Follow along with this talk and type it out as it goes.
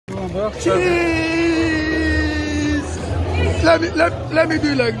number. Cheese. Let me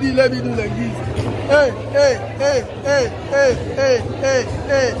do like this. Let me do like this.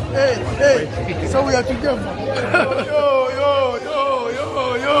 Hey. So we are together.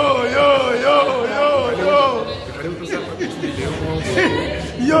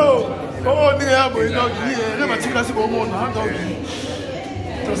 Yo. Oh, libération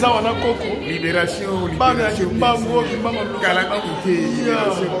calamité,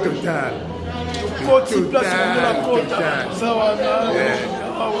 libération totale.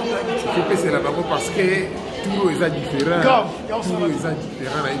 C'est là-bas parce que tout est différent. Tout est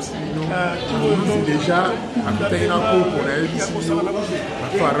différent. Nous déjà, à côté d'un coup, on a eu ici,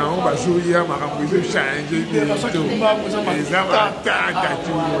 Pharaon, Bazoya, Maramouzo, changer les avantages,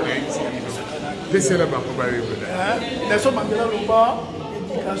 tout on a ici. C'est là-bas qu'on va arriver. Les hommes à Lomba,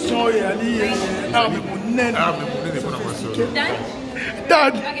 l'éducation et Ali, arme monnaie. Arme monnaie, c'est pas la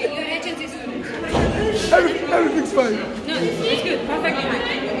Dad. Okay, your agency is Everything's fine. No, it's good, perfectly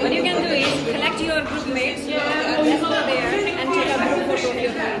fine. What you can do is collect your group mates, there, and take a group photo of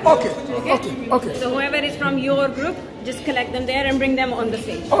your group. Okay. So whoever is from your group, just collect them there and bring them on the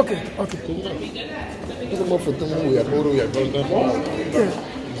stage. Okay.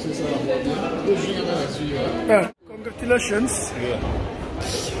 Congratulations. Yeah.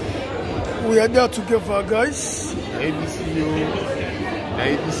 We are there together, guys.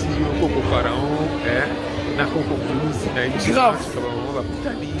 Coco Pharaon, na Coco Police, na grave.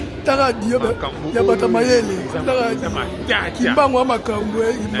 Taradio, Yabata Mayele, Kimbango Makambo,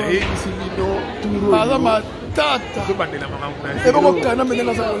 Alama Tata, Ebokana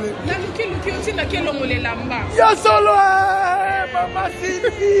Menazale. Yasolo, Mama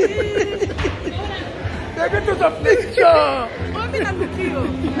Sisi. They get to the picture.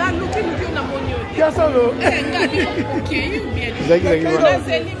 Yasolo.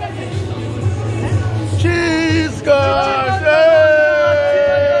 Cheese, guys.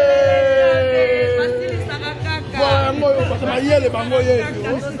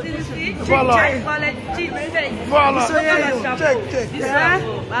 Voilà. Check.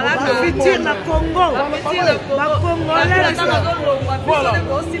 Voilà. Congo. Voilà.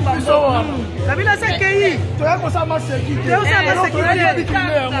 Kabila sekei.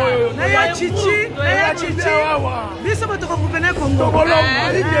 Chichi. Biso bato ko venir Congo.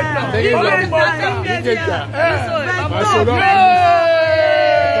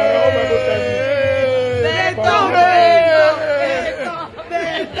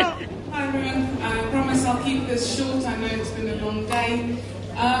 I'll keep this short. I know it's been a long day.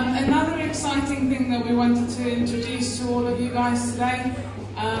 Another exciting thing that we wanted to introduce to all of you guys today,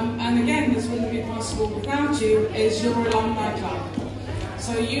 and again, this wouldn't be possible without you, is your alumni club.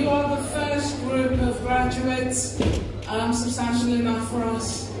 So you are the first group of graduates, substantial enough for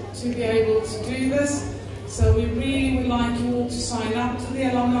us to be able to do this. So we really would like you all to sign up to the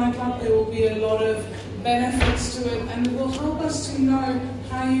alumni club. There will be a lot of benefits to it, and it will help us to know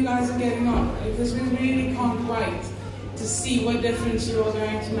how you guys are getting on, because we really can't wait to see what difference you are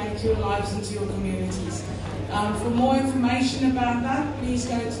going to make to your lives and to your communities. For more information about that, please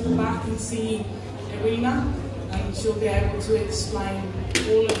go to the back and see Irina, and she'll be able to explain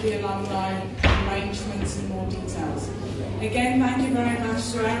all of the alumni arrangements in more details. Again, thank you very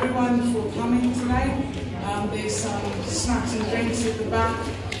much to everyone for coming today. There's some snacks and drinks at the back.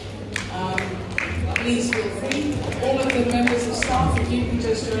 Please feel free. All of the members of staff, if you can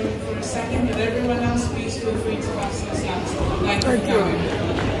just join me for a second, but everyone else, please feel free to have some snacks. Thank you.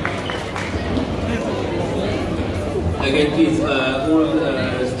 Again, please, all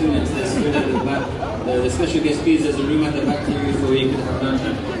students, the student at the back, the special guest, please, there's a room at the back to you so you can have lunch.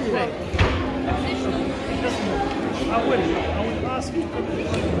 I will ask you.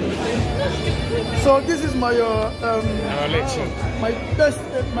 So this is my lecture. my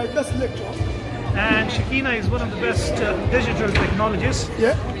best lecture. And Schekinah is one of the best digital technologists.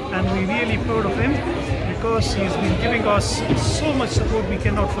 Yeah. And we're really proud of him because he's been giving us so much support, we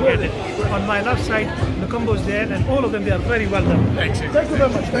cannot forget it. On my left side, the combo is there, and all of them, they are very well done. Thank you very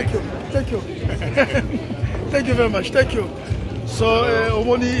much. Thank you. Thank you very much. Thank you. So,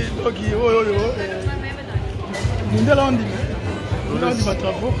 Omoni, Dogi, Mundela on the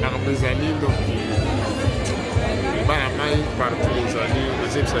Matravo. Banamai partout aux années,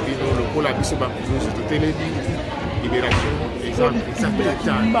 deuxième Sabino, le pôle à Bissot Bambuzo, c'est tout télé, libération, exemple,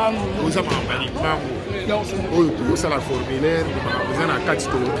 aux amants, au ça la formulaire, vous en avez 4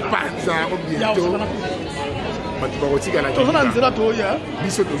 panza, bientôt, Matubarotique à la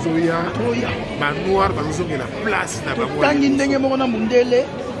Bissot Tozoya, Manoir, Bazoum, la place, n'a pas moi.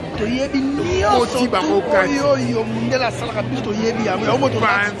 toyebi nyonso oyo mundele asalaka biso toyebi yango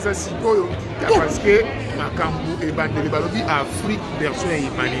panza sikoyo parce que makambo ebandeli balobi Afrique version ya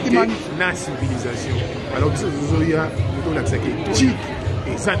humanité na civilisation alors biso tozoya tolakisaka éthique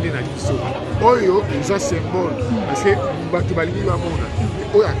eza nde na biso oyo eza symbole parce que bato balingi bamona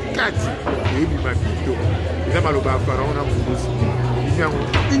oyo akati eyebi mabito eza maloba ya pharaon na mobosi obibi yango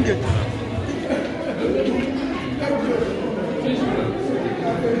ingete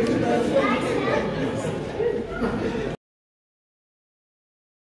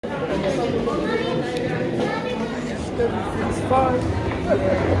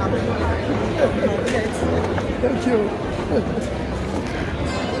Thank you.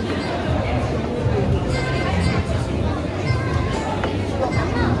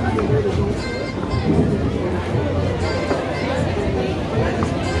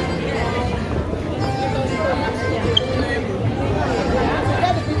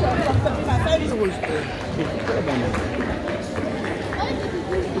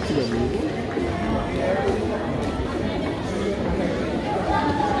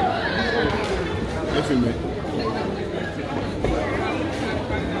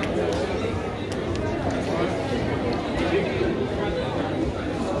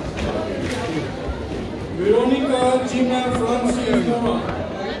 Veronica Gina Francis Thomas.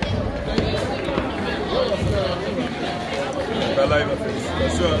 Katalay,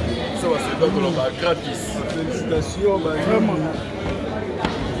 félicitations. Ça va se donner gratis. Félicitations, vraiment.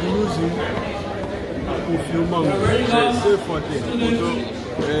 Nous confirmons. C'est fondé. Photo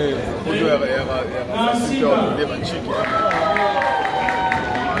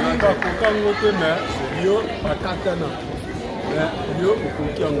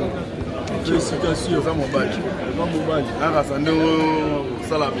félicitations za mobali nakasa nde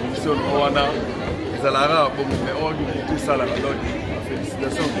kosala bémission wana ezalaka bomi mais oyo tosalaka donc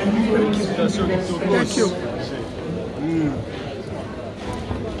félicitations kitoko.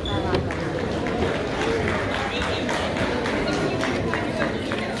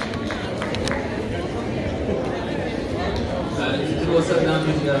 What's up now,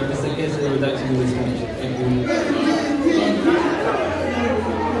 Mr. Kessler would like to do his speech. Thank you.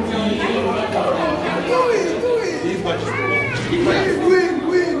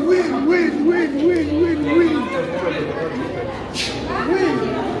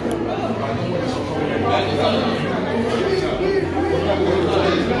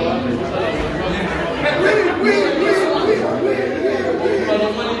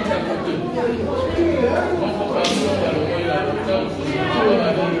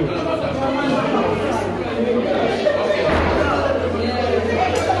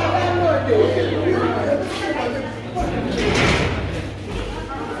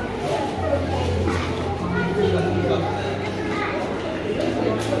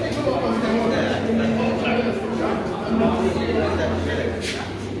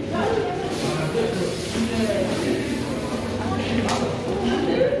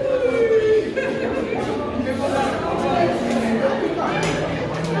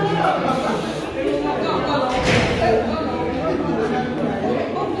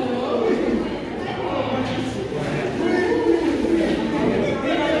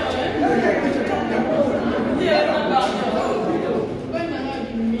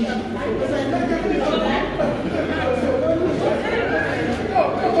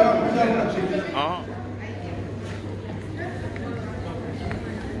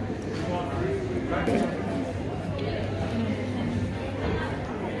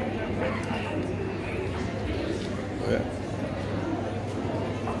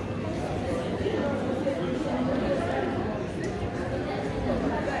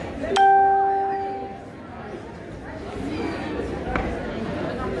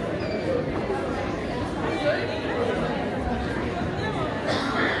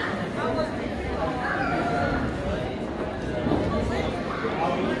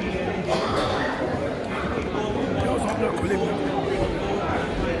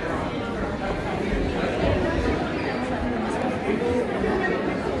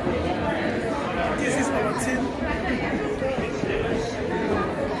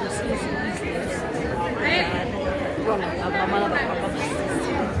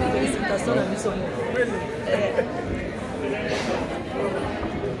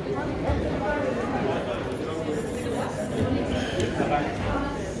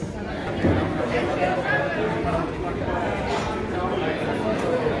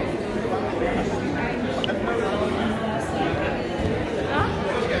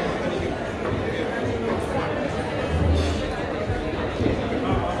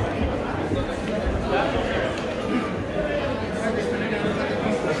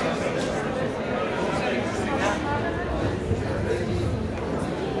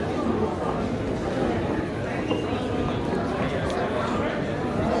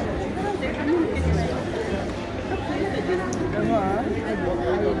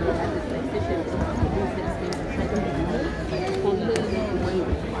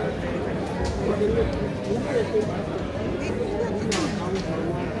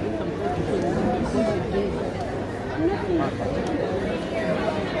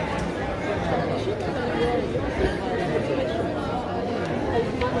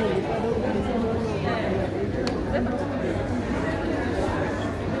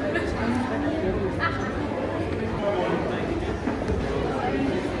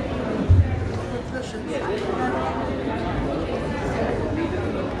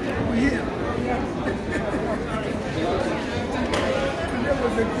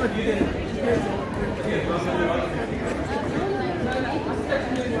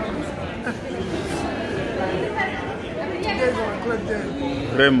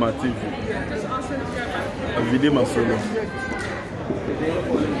 Rema TV. A vidéo ma solo.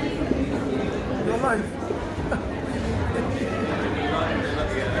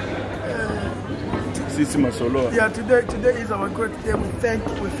 Sisi ma solo. Yeah, today is our great day. We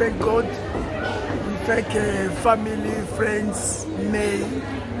thank God. We thank family, friends, May,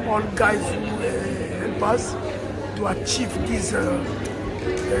 all guys who help us to achieve these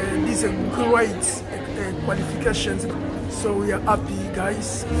great qualifications. So we are happy,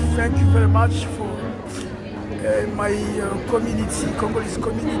 guys. Thank you very much for my community, Congolese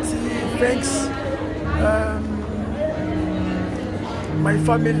community. Thanks. My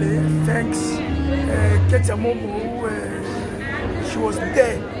family, thanks. Ketia Momo, she was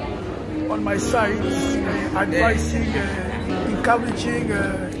there on my side, advising, encouraging,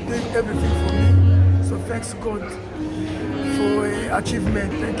 doing everything for me. So thanks God for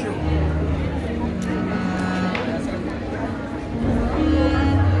achievement. Thank you.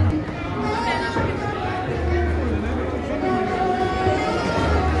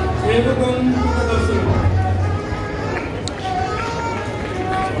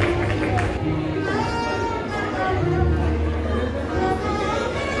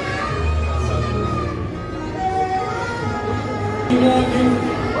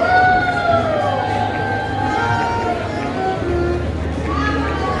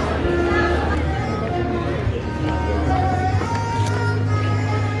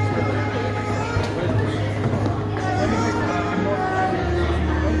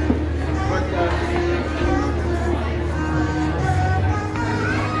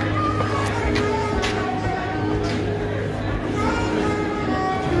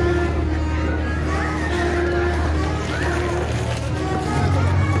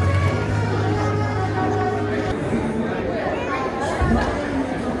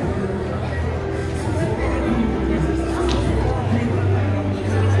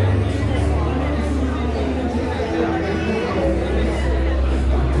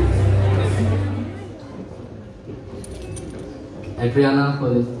 Adriana for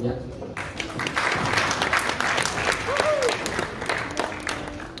this, yeah.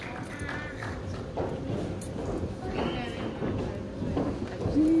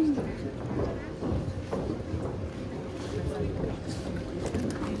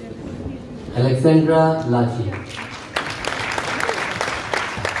 Alexandra Lachi.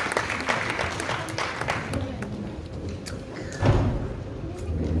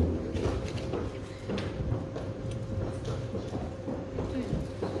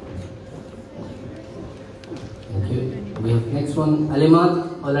 We have next one,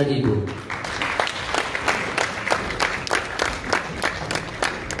 Alimat Oladipo.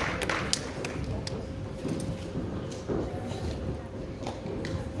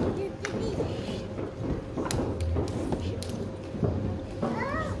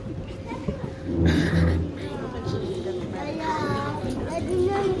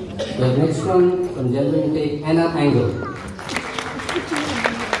 We have next one from gender intake, Anna Angle.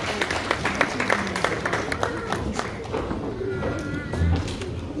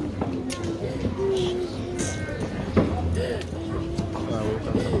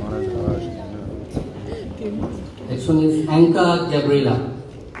 Next one is Anka Gabriela.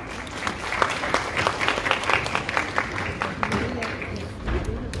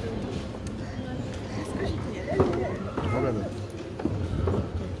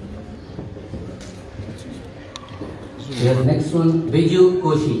 We have next one, Viju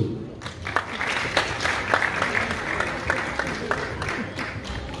Koshi.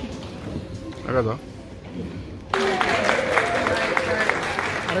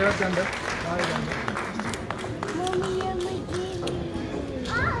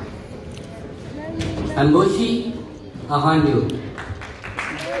 Amboshi Ahandu.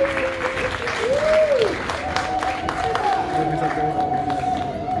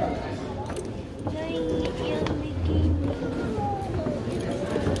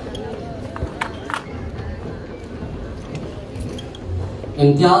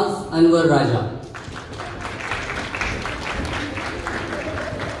 Imtiaz Anwar Raja.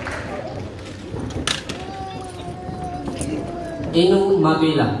 Inu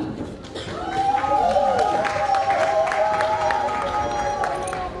Mabila.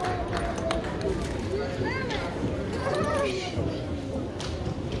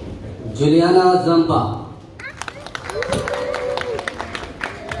 Juliana Zamba.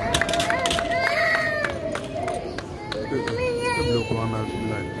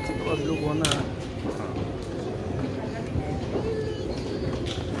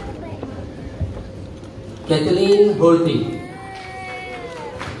 Katalay Horty.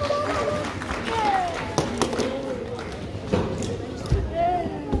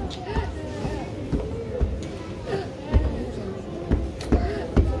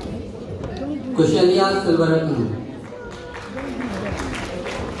 Kushalia Silverton.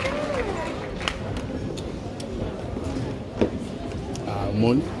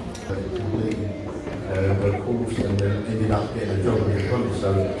 Mon. A course and ended up getting a job at the college, so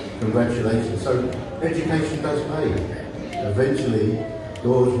congratulations. So education does pay. Eventually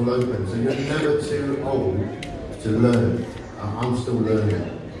doors will open, so you're never too old to learn. I'm still learning.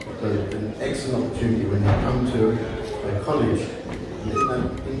 So an excellent opportunity when you come to a college,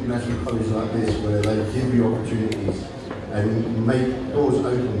 an international college like this, where they give you opportunities and make doors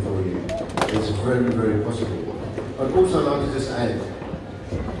open for you. It's very, very possible. I'd also like to just add,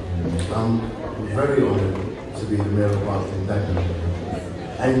 I'm very honoured to be the Mayor of Barking Dagenham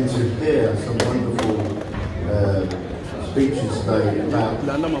and to hear some wonderful speeches today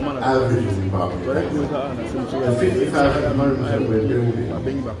about our vision in Barking. The 50,000 homes that we're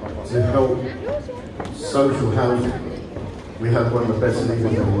building to help social housing. We have one of the best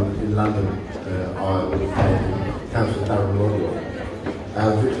leaders in London, Councillor Darren Rodwell.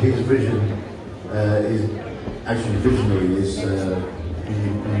 His vision is actually visionary, is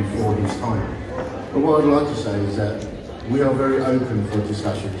before his time. But what I'd like to say is that we are very open for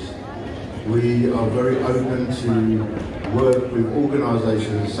discussions. We are very open to work with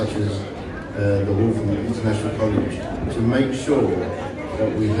organisations such as the Wolfram International College to make sure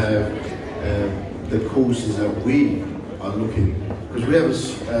that we have the courses that we are looking, because we have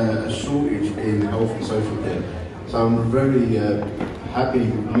a shortage in health and social care. So I'm very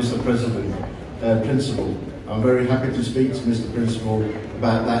happy, Mr. President, Principal. I'm very happy to speak to Mr. Principal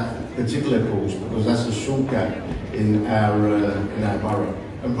about that particular course, because that's a short gap in our borough,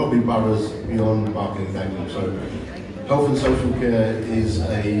 and probably boroughs beyond Barking and Dagenham. So health and social care is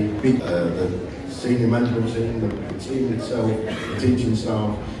a big, the senior management team, the team itself, the teaching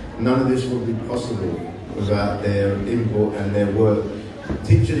staff, none of this would be possible without their input and their work.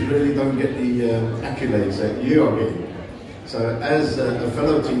 Teachers really don't get the accolades that you are getting. So as a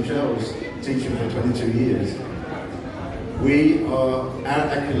fellow teacher, I was teaching for 22 years, our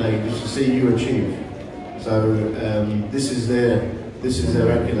accolade is to see you achieve. So this is their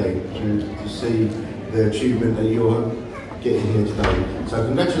accolade, to see the achievement that you're getting here today. So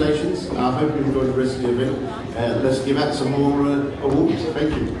congratulations. I hope you enjoy the rest of the event. Let's give out some more awards.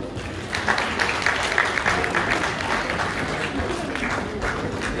 Thank you.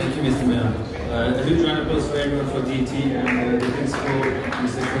 Thank you, Mr. Mayor. A huge round of applause for everyone for DT and the principal,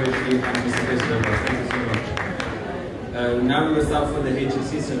 Mr. Curry and Mr. Bachelor. Thank you so much. Now we will start for the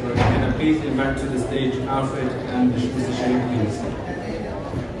HSC ceremony. Can I please invite to the stage Alfred and Mr. Shane, please.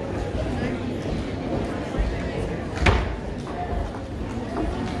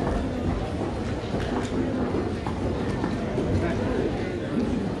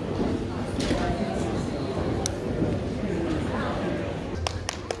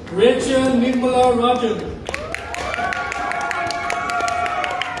 Rachel Nirmala Rajan.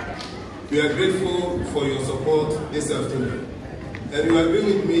 We are grateful for your support this afternoon. And you agree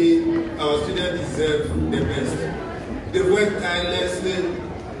with me, our students deserve the best. They work tirelessly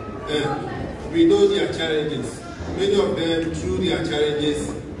and we know their challenges. Many of them, through their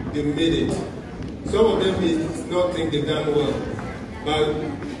challenges, they made it. Some of them may not think they've done well.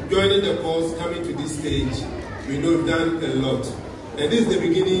 But joining the course, coming to this stage, we know you've done a lot. And this is the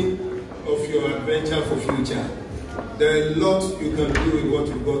beginning of your adventure for future. There are a lot you can do with what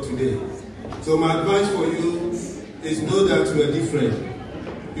you've got today. So my advice for you is know that you are different.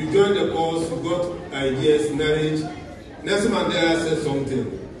 You joined the course, you got ideas, knowledge. Nelson Mandela said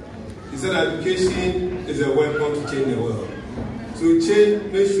something. He said education is a weapon to change the world. So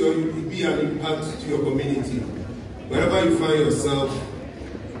change, make sure you be an impact to your community. Wherever you find yourself,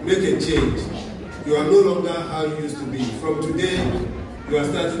 make a change. You are no longer how you used to be. From today, you are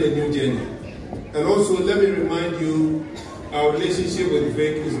starting a new journey. And also, let me remind you, our relationship with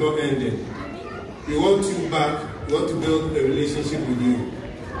Vic is not ending. We want you back. We want to build a relationship with you.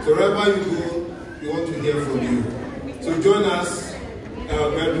 So wherever you go, we want to hear from you. So join us,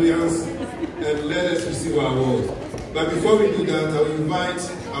 our graduates, and let us receive our award. But before we do that, I will invite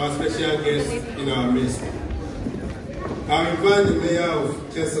our special guest in our midst. I will invite the Mayor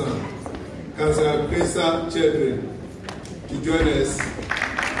of Cheshire, Councillor Cresa Chedrin, to join us.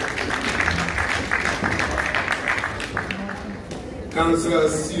 Councillor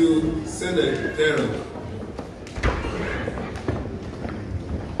Sue Senate Terrell.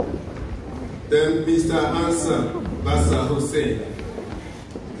 Then Mr. Ansa Basa Hussein.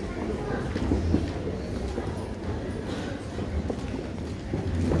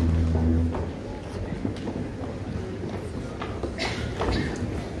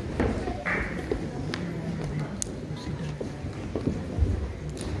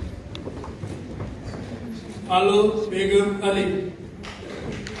 Alo Begum Ali.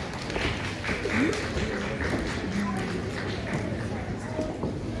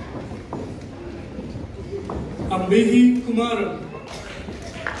 Ambehi Kumar.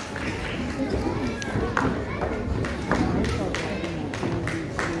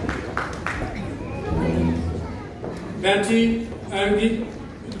 Betty Aggie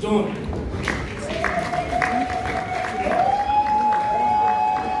John.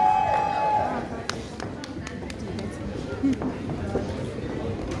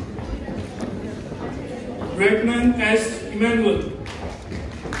 Redman S. Emmanuel.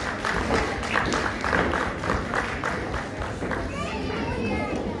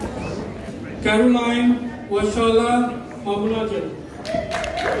 Caroline Washala Mabunajan.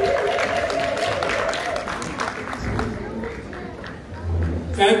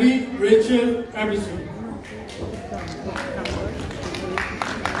 Abby Rachel Abison.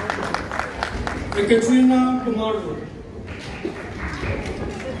 Katrina Kumardo.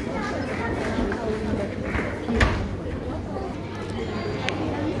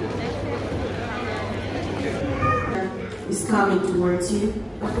 Is coming towards you.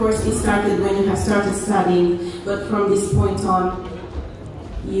 Of course, it started when you have started studying, but from this point on,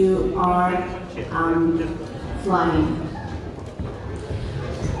 you are flying.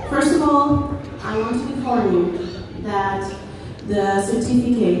 First of all, I want to inform you that the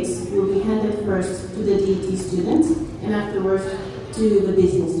certificates will be handed first to the DET students and afterwards to the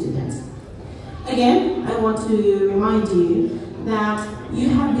business students. Again, I want to remind you that you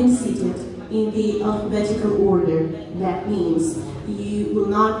have been seated in the alphabetical order. That means you will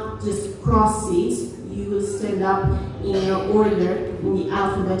not just cross seats, you will stand up in your order, in the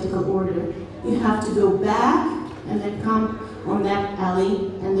alphabetical order. You have to go back and then come on that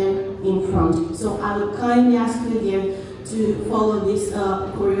alley and then in front. So I will kindly ask you again to follow this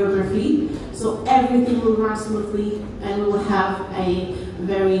choreography, so everything will run smoothly and we will have a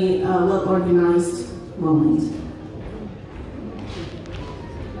very well-organized moment.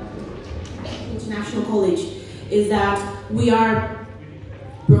 International College is that we are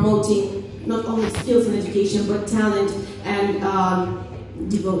promoting not only skills in education but talent and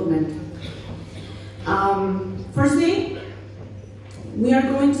development. First day, we are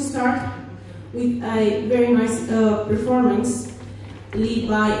going to start with a very nice performance led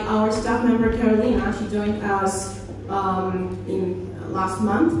by our staff member Carolina. She joined us in last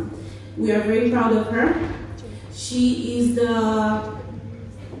month. We are very proud of her. She is a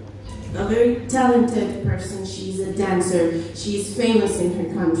very talented person. She's a dancer. She's famous in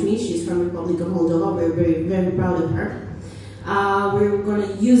her country. She's from the Republic of Moldova. We're very, very proud of her. We're going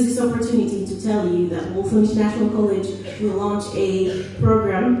to use this opportunity to tell you that Wolf International College will launch a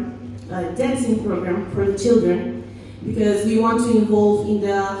program, a dancing program for the children, because we want to involve in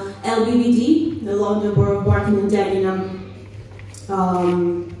the LBBD, the Londenburg Barking and Dagenham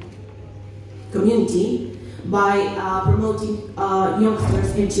community, by promoting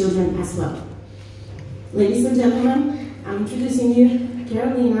youngsters and children as well. Ladies and gentlemen, I'm introducing you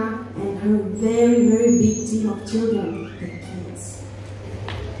Carolina and her very, very big team of children.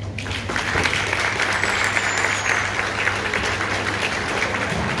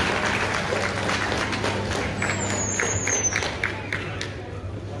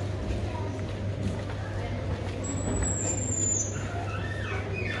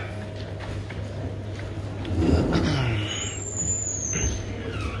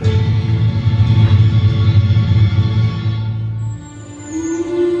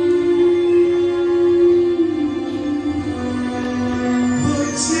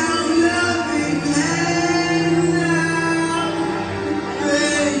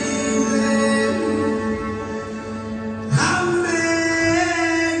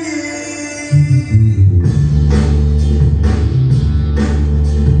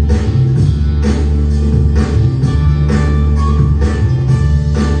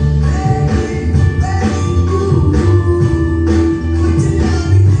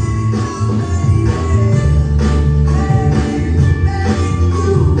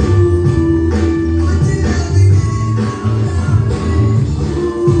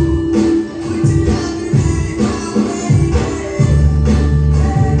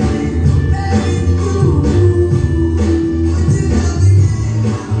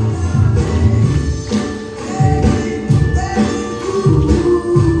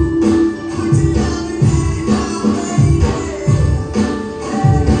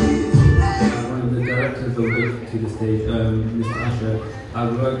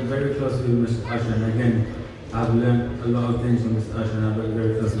 a lot of things from Mr. Usher, and I work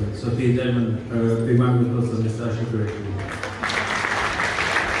very closely with. So please, gentlemen, big round of applause for Mr. Usher correctly.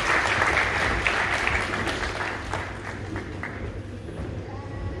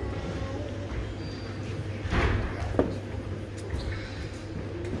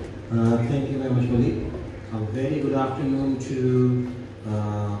 Thank you very much, Malik. A very good afternoon to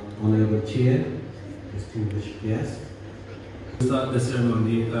Honorable Chair, distinguished guests. To start the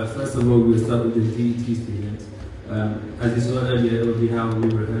ceremony, first of all, we'll start with the DET students. As you saw earlier, it will be how we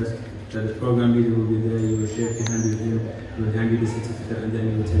rehearsed. That the program leader will be there, you will shake your hand with him, he will hand you the certificate, and then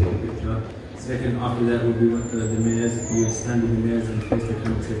you will take a picture. Second, after that will be the mayors. You will stand with the mayors and face the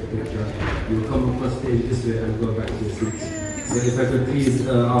camera, take a picture. You will come across stage this way and go back to your seats. So if I could please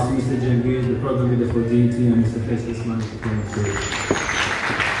ask Mr. Jengir, the program leader for DET, and Mr. Faceless Man to come on stage.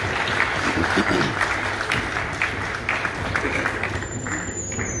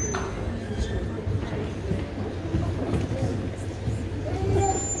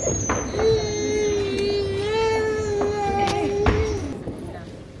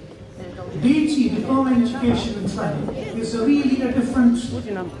 DET, Diploma in Education and Training, is really a different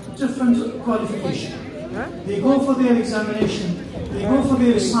qualification. They go for their examination, they go for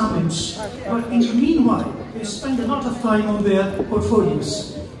their assignments, but in the meanwhile, they spend a lot of time on their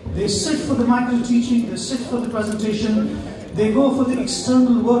portfolios. They sit for the micro teaching, they sit for the presentation, they go for the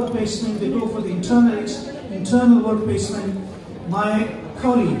external work placement, they go for the internal work placement. My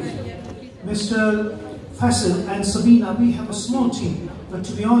colleague, Mr. Faisal and Sabina, we have a small team, but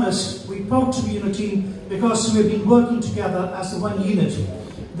to be honest, we're proud to be in a team because we've been working together as a one unit.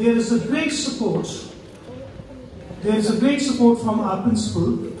 There is a great support. There is a great support from our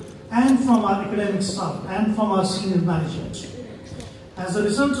principal and from our academic staff and from our senior management. As a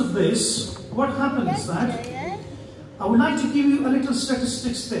result of this, what happens is that I would like to give you a little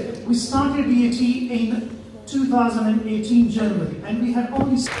statistics there. We started DET in 2018 January, and we had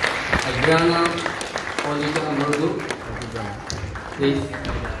only... Adriana Olita Amurdu, please.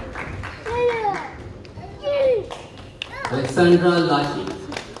 Alexandra Lachi.